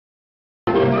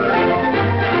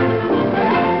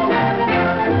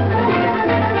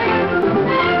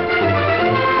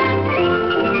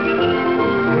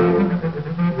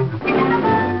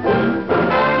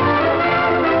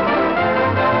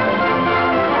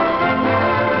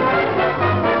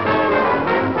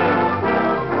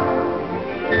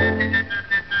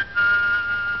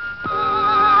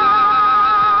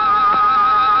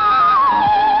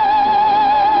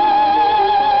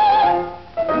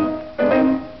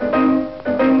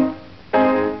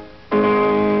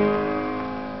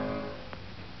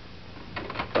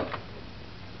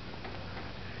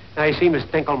I see, Miss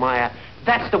Dinkelmeyer.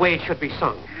 That's the way it should be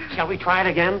sung. Shall we try it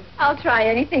again? I'll try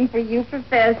anything for you,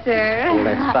 Professor. Oh,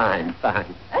 that's fine, fine.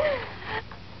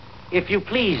 If you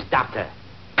please, Doctor.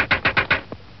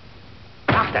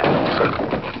 Doctor.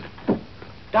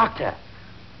 Doctor.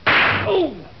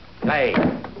 Oh! Play.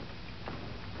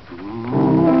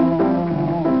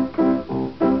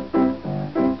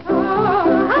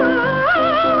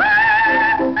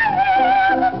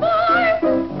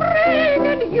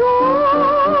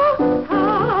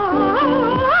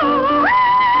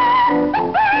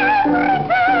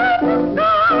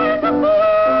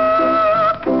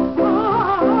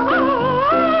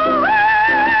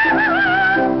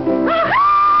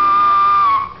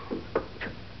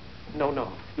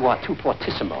 Too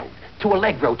fortissimo, too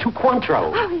allegro, too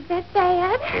quantro. Oh, is that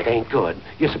bad? It ain't good.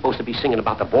 You're supposed to be singing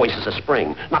about the voices of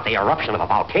spring, not the eruption of a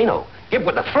volcano. Give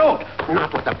with the throat,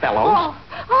 not with the bellows.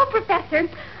 Oh, Professor,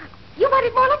 you want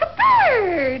it more like a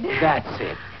bird.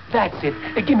 That's it.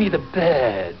 Give me the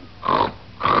bird. Oh.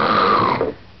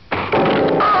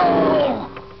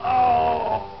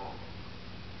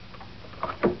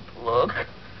 Look.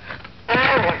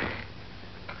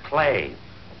 Play.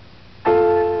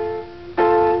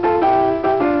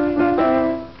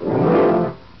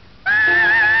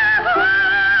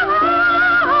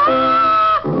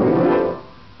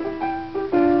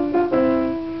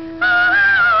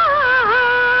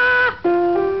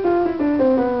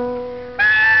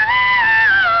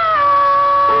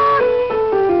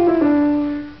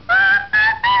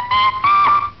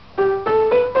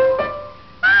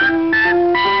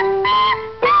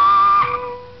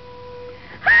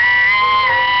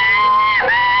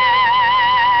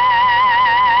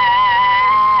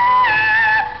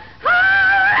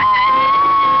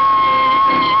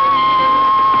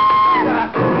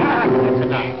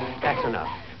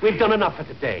 Done enough for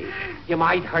today. You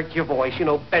might hurt your voice,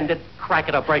 bend it, crack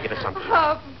it, or break it or something.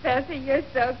 Oh, Professor, you're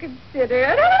so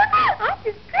considerate. I'm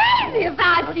just crazy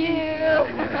about you.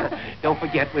 Don't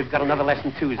forget, we've got another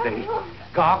lesson Tuesday.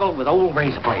 Gargle with old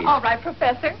razor blades. All right,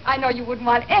 Professor. I know you wouldn't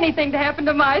want anything to happen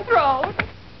to my throat.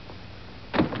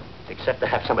 Except to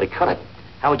have somebody cut it.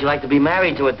 How would you like to be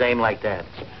married to a dame like that?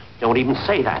 Don't even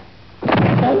say that.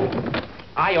 Oh,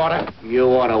 I oughta. You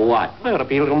oughta what? I ought to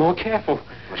be a little more careful.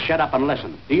 Well, shut up and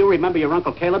listen. Do you remember your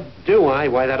Uncle Caleb? Do I?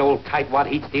 Why, that old tightwad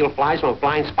he'd steal flies from a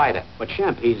flying spider. But,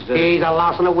 Shemp, he's... He's a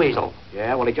louse and a weasel.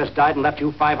 Yeah, well, he just died and left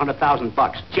you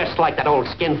 $500,000. Just like that old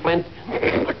skinflint.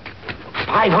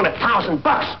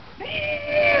 $500,000.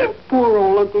 Poor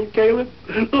old Uncle Caleb.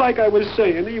 Like I was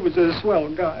saying, he was a swell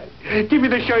guy. Give me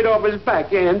the shirt off his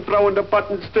back, and throw in the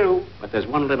buttons, too. But there's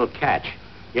one little catch.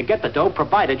 You get the dough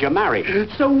provided you're married.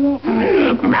 So...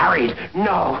 Married?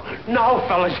 No,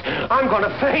 fellas. I'm going to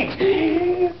faint.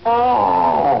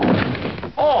 Oh.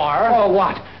 Or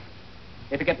what?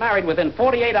 If you get married within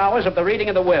 48 hours of the reading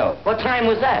of the will. What time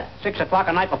was that? 6 o'clock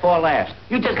the night before last.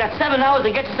 You just got 7 hours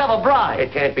to get yourself a bride.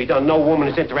 It can't be done. No woman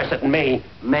is interested in me.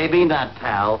 Maybe not,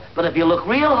 pal. But if you look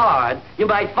real hard, you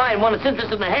might find one that's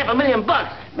interested in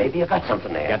 $500,000. Maybe you got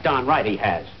something there. You're darn right he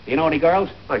has. Do you know any girls?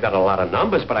 I got a lot of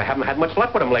numbers, but I haven't had much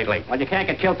luck with them lately. Well, you can't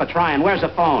get killed for trying. Where's the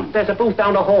phone? There's a booth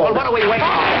down the hall. Well, what are we waiting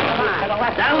for? To the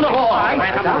left. Down the hall.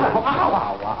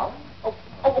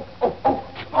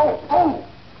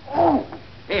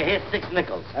 Here's 6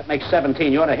 nickels. That makes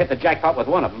 17. You ought to hit the jackpot with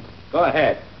one of them. Go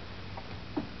ahead.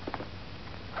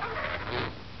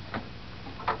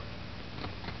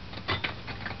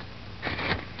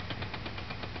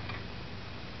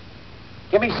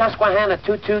 Give me Susquehanna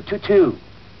 2222.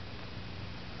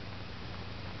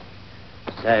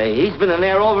 Say, he's been in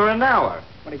there over an hour.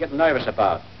 What are you getting nervous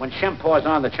about? When Shemp pours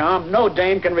on the charm, no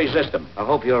dame can resist him. I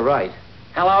hope you're right.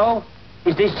 Hello?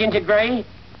 Is this Ginger Gray?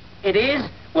 It is?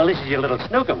 Well, this is your little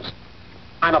Snookums.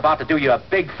 I'm about to do you a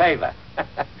big favor.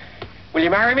 Will you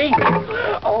marry me?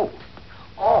 Oh.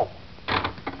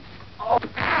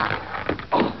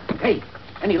 Hey,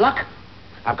 any luck?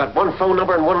 I've got one phone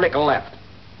number and 1 nickel left.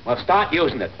 Well, start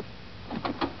using it.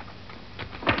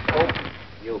 Oh,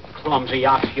 you clumsy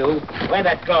ox, you. Where'd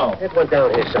that go? It went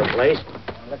down here someplace. Well,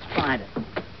 let's find it. I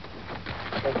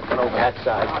think it went over that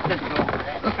side. Oh, it didn't go over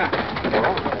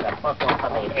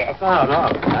there. Oh, no.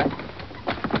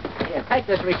 Here, take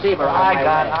this receiver out.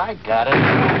 I got it.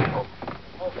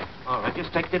 All right,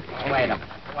 just take it. Wait a minute.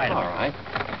 All right.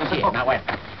 Here, now wait.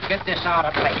 Get this out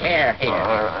of my hair here.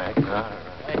 All right.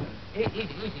 Easy.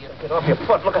 Get off your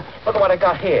foot. Look at what I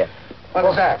got here.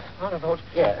 What's that? One of those.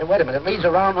 Yeah, and wait a minute. It leads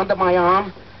around under my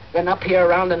arm, then up here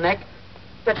around the neck.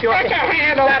 That's your... Get your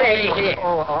hand off me here.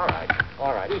 Oh, all right.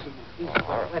 Easy.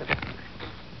 All right.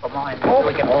 Come on. All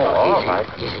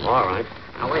right.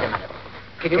 Now, wait a minute.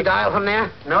 Can you dial from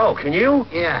there? No, can you?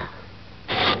 Yeah.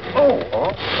 Oh.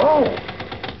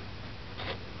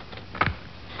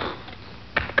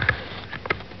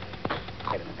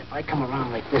 Wait a minute. If I come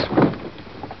around like this one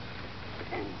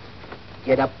and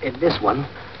get up in this one,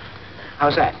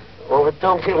 how's that? Well, it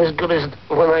don't feel as good as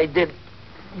when I did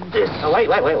this. Oh, wait.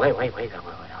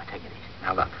 Take it easy.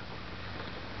 Now, look.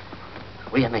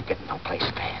 We ain't getting no place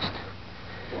fast.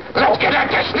 Let's get at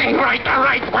this thing the right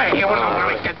way. You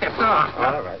want to get this on.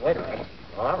 All right, wait a minute.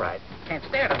 All right. Can't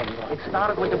stare at it anymore. It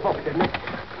started with the book, didn't it?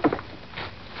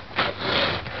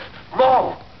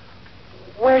 Moe,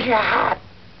 where's your hat?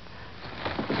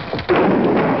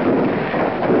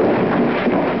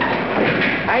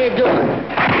 How you doing?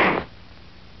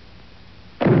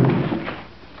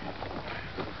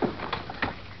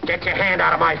 Get your hand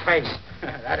out of my face.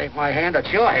 That ain't my hand,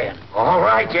 it's your hand. All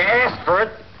right, you asked for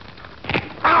it.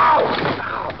 Ow!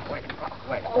 Wait.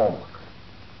 Oh.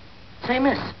 Say,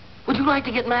 miss, would you like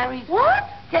to get married? What?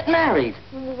 Get married.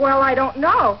 Well, I don't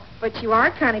know, but you are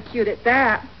kind of cute at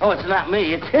that. Oh, it's not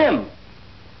me, it's him.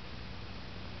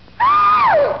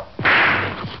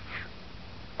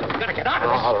 You gotta get out of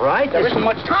this. All right. There isn't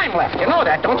much time left. You know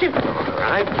that, don't you? All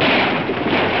right.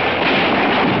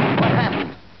 What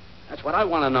happened? That's what I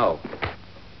want to know.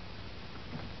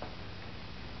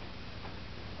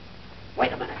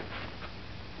 Wait a minute.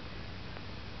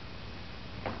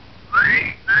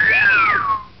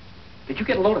 Did you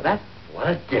get a load of that? What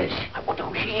a dish. I wonder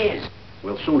who she is.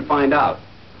 We'll soon find out.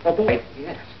 Oh, boy.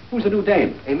 Yes. Who's the new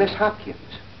dame? A Miss Hopkins.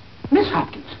 Miss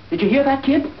Hopkins. Did you hear that,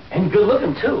 kid? And good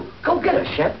looking, too. Go get her,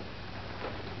 Shep.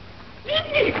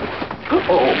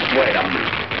 Oh, wait a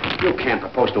minute. You can't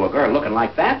propose to a girl looking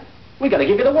like that. We gotta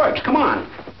give you the works. Come on.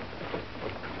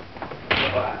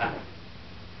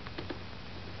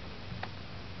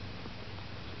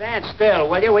 Stand still,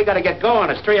 will you? We gotta get going.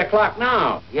 It's 3 o'clock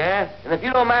now. Yeah? And if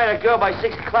you don't marry that girl by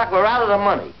 6 o'clock, we're out of the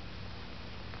money.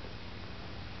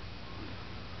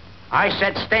 I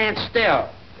said stand still.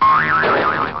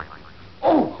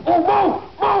 Oh,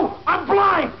 Moe! I'm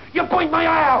blind! You blinked my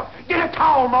eye out! Get a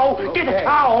towel, Moe! Get a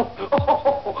towel!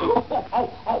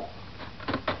 Oh.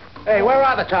 Hey, where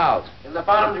are the towels? In the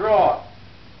bottom drawer.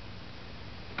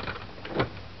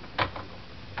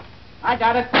 I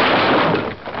got it.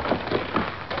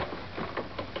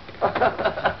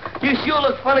 You sure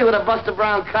look funny with a Buster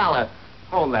Brown collar.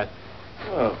 Hold that.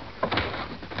 Oh.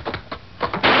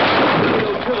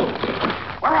 You too.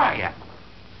 Where are you?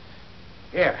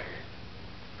 Here.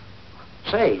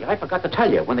 Say, I forgot to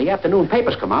tell you, when the afternoon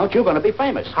papers come out, you're going to be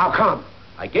famous. How come?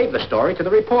 I gave the story to the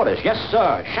reporters. Yes,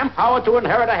 sir. Shemp Howard to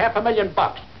inherit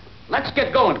 $500,000. Let's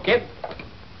get going, kid.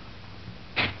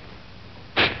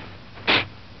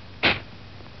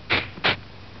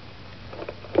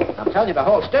 I'm telling you to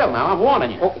hold still now. I'm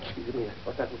warning you. Oh, excuse me.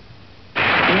 What's that?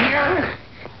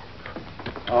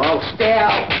 Hold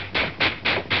still.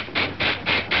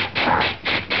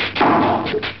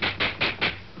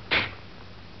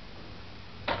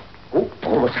 Oh,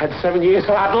 almost had 7 years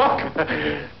of hard luck.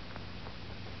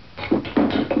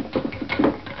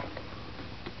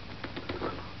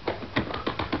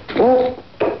 Oh,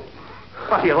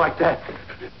 how do you like that?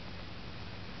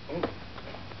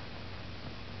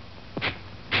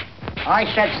 I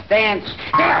said stand still.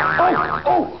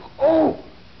 Oh.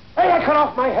 Hey, I cut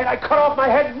off my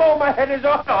head. Moe, my head is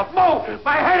off. Moe,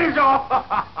 my head is off.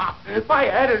 My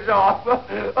head is off.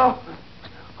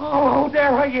 Oh,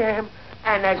 there I am.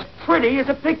 And as pretty as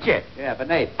a picture. Yeah, but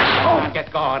Nate, come on,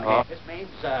 get going here. This means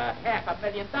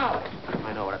 $500,000.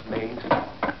 I know what it means.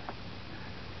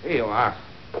 Here you are.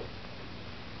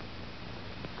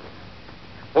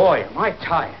 Boy, am I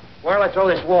tired. Where'll I throw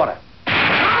this water?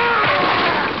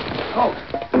 Oh.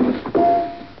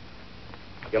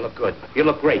 You look good. You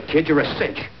look great, kid. You're a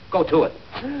cinch. Go to it.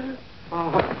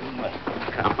 Oh.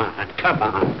 Come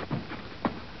on.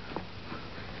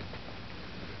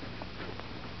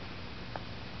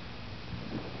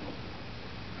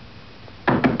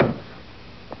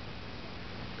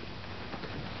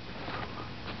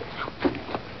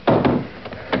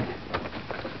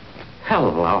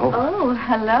 Hello. Oh,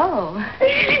 hello.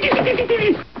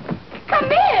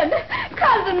 Come in,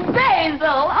 Cousin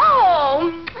Basil.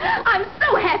 Oh, I'm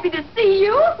so happy to see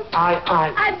you.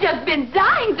 I've just been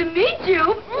dying to meet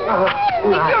you.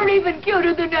 You're even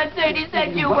cuter than that Sadie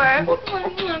said you were.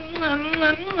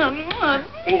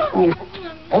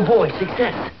 Oh, boy,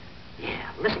 success.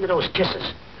 Yeah, listen to those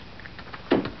kisses.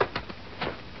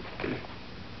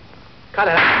 Cut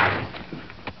it out.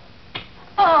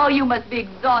 Oh, you must be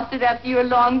exhausted after your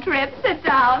long trip. Sit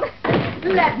down.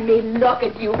 Let me look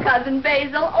at you, Cousin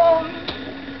Basil. Oh.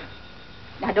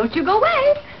 Now, don't you go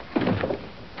away.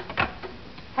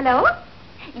 Hello?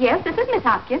 Yes, this is Miss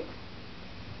Hopkins.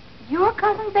 Your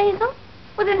cousin Basil?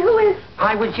 Well, then who is...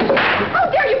 I was just... How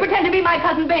dare you pretend to be my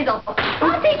cousin Basil?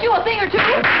 I'll teach you a thing or two.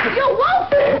 You won't.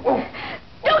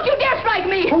 Don't you dare strike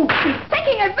me.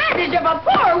 Taking advantage of a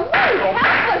poor, weak,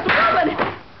 helpless woman.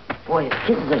 Boy, his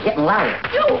kisses are getting louder.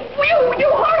 You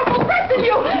horrible person,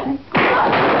 you...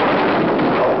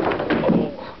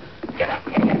 Get up.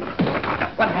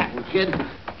 What happened, kid?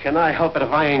 Can I help it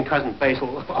if I ain't Cousin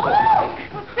Basil? Oh,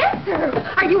 Professor,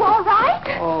 are you all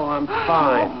right? Oh, I'm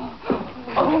fine.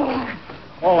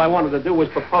 All I wanted to do was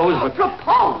propose, but...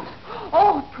 Propose?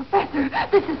 Oh, Professor,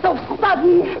 this is so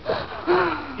sudden.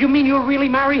 You mean you'll really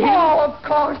marry him? Oh, of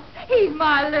course. He's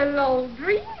my little old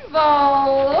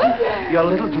dreamboat. Your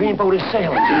little dreamboat is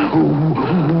sailing.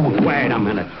 Wait a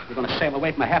minute. You're going to sail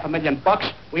away from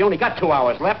 $500,000? We only got 2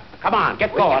 hours left. Come on,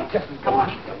 get going. Come on.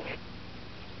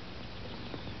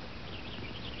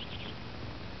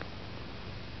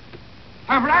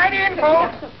 Come right in,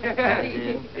 folks. Yes,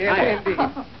 indeed.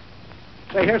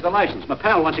 Say, here's the license. My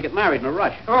pal wants to get married in a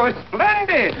rush. Oh,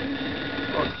 splendid.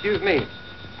 Oh, excuse me.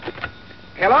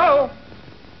 Hello?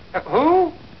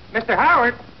 Who? Mr.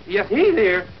 Howard? Yes, he's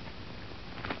here.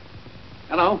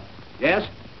 Hello? Yes?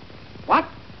 What?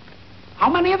 How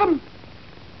many of them?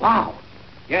 Wow.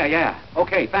 Yeah.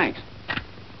 Okay, thanks.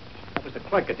 That was the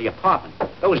clerk at the apartment.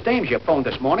 Those dames you phoned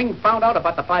this morning found out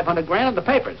about the $500,000 in the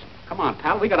papers. Come on,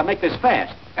 pal, we gotta make this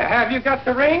fast. Have you got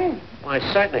the ring? Why,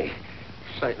 certainly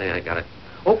I got it.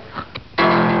 Oh.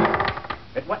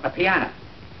 It went in the piano.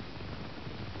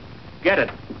 Get it.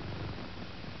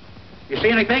 You see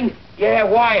anything? Yeah,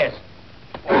 wires.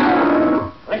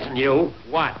 Listen, you.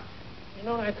 What? You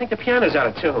know, I think the piano's out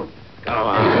of tune. Go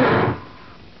on.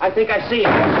 I think I see it.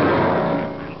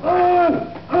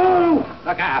 Oh!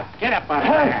 Look out. Get up out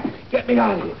of there. Get me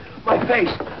out of here. My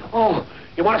face. Oh,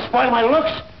 you want to spoil my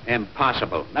looks?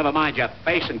 Impossible. Never mind your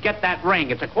face and get that ring.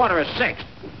 It's 6:15.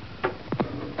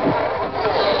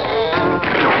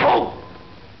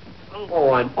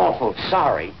 Oh, I'm awful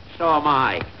sorry. So am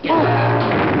I.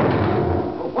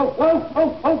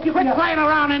 Whoa, get Quit me out. playing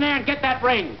around in there and get that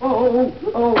ring. Oh,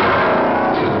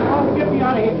 get me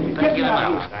out of here. Get me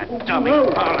out of here. Dummy.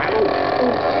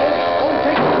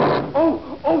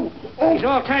 He's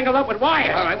all tangled up with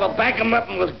wires. All right, well, back him up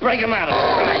and let's break him out of it.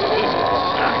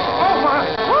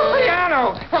 Oh, my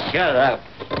piano. Shut up.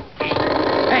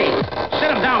 Hey, sit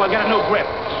him down. We'll get a new grip.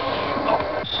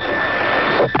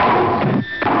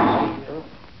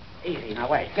 Easy, now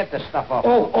wait. Get this stuff off.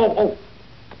 Oh.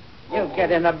 You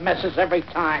get in the messes every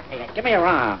time. Here, give me your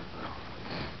arm.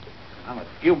 Now, a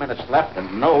few minutes left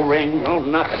and no ring, no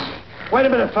nothing. Wait a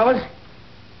minute, fellas.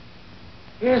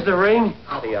 Here's the ring.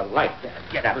 How do you like that?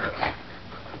 Get up.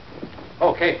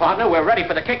 Okay, partner, we're ready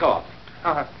for the kickoff.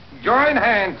 Join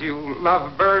hands, you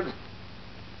lovebirds. Wait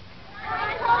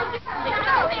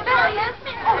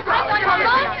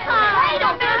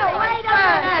a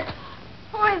minute.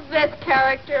 Who is this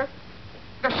character?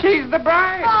 She's the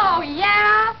bride. Oh,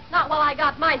 yeah? Not while I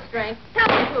got my strength. Tell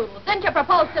me, Poodle, didn't you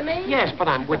propose to me? Yes, but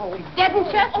I'm with... Didn't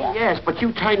you? Yes, but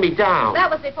you turned me down. That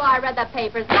was before I read the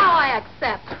papers. Now I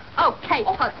accept. Okay,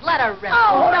 Toots, let her rip.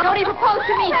 Oh, don't he propose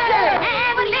to me, too?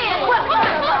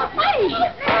 Please.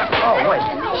 Oh, wait.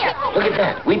 Look at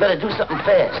that. We better do something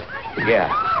fast. Yeah.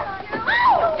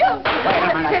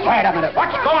 Wait a minute.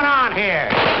 What's going on here?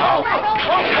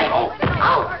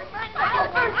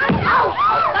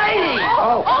 Lady!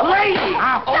 Lady!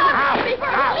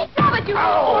 Stop it, you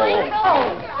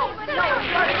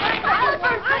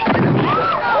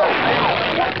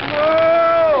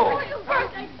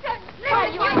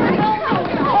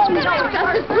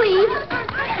Justice, please.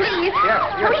 Please.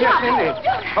 Yes, indeed.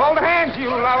 Hold hands, you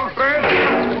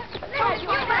lovebirds.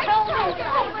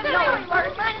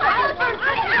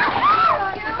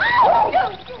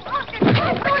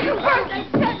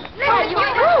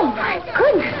 Oh, my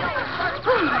goodness.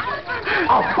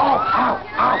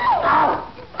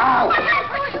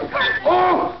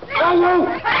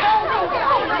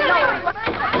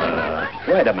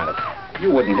 Wait a minute.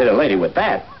 You wouldn't hit a lady with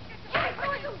that.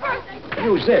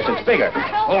 Use this. It's bigger.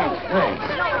 Oh, thanks.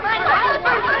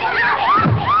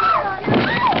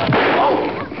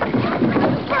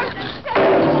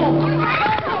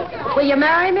 Will you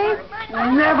marry me?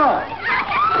 Never.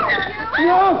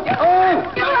 No.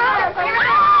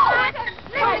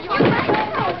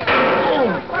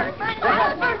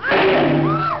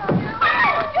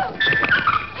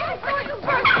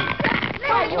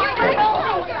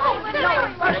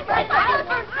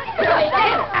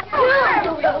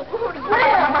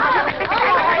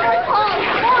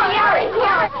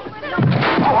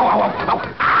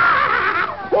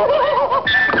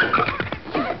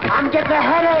 I'm getting the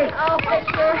head Oh, fix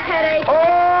your headache.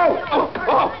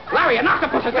 Oh, Larry, an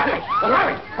octopus has got me.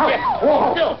 Larry, hurry.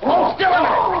 Hold still a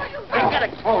minute. I gotta...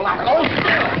 Oh, Larry. Hold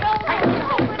still.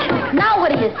 Now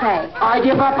what do you say? I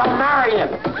give up on marrying.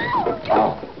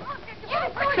 Oh.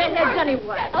 Spend that Johnny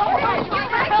what? Oh,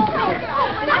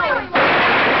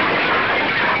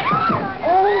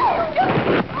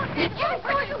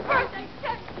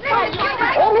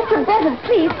 Mr. Besser,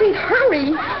 please,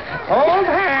 hurry. Hold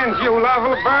hands, you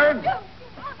lovely bird.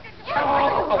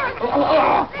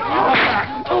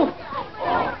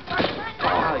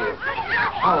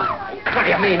 What do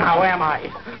you mean, how am I?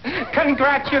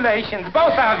 Congratulations,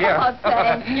 both of you. Oh,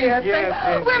 thank you.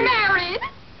 Yes. We're married.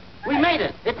 We made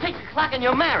it. It's 6 o'clock and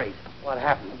you're married. What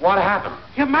happened? What happened?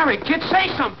 You're married, kid. Say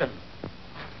something.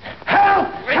 Help!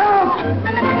 Help!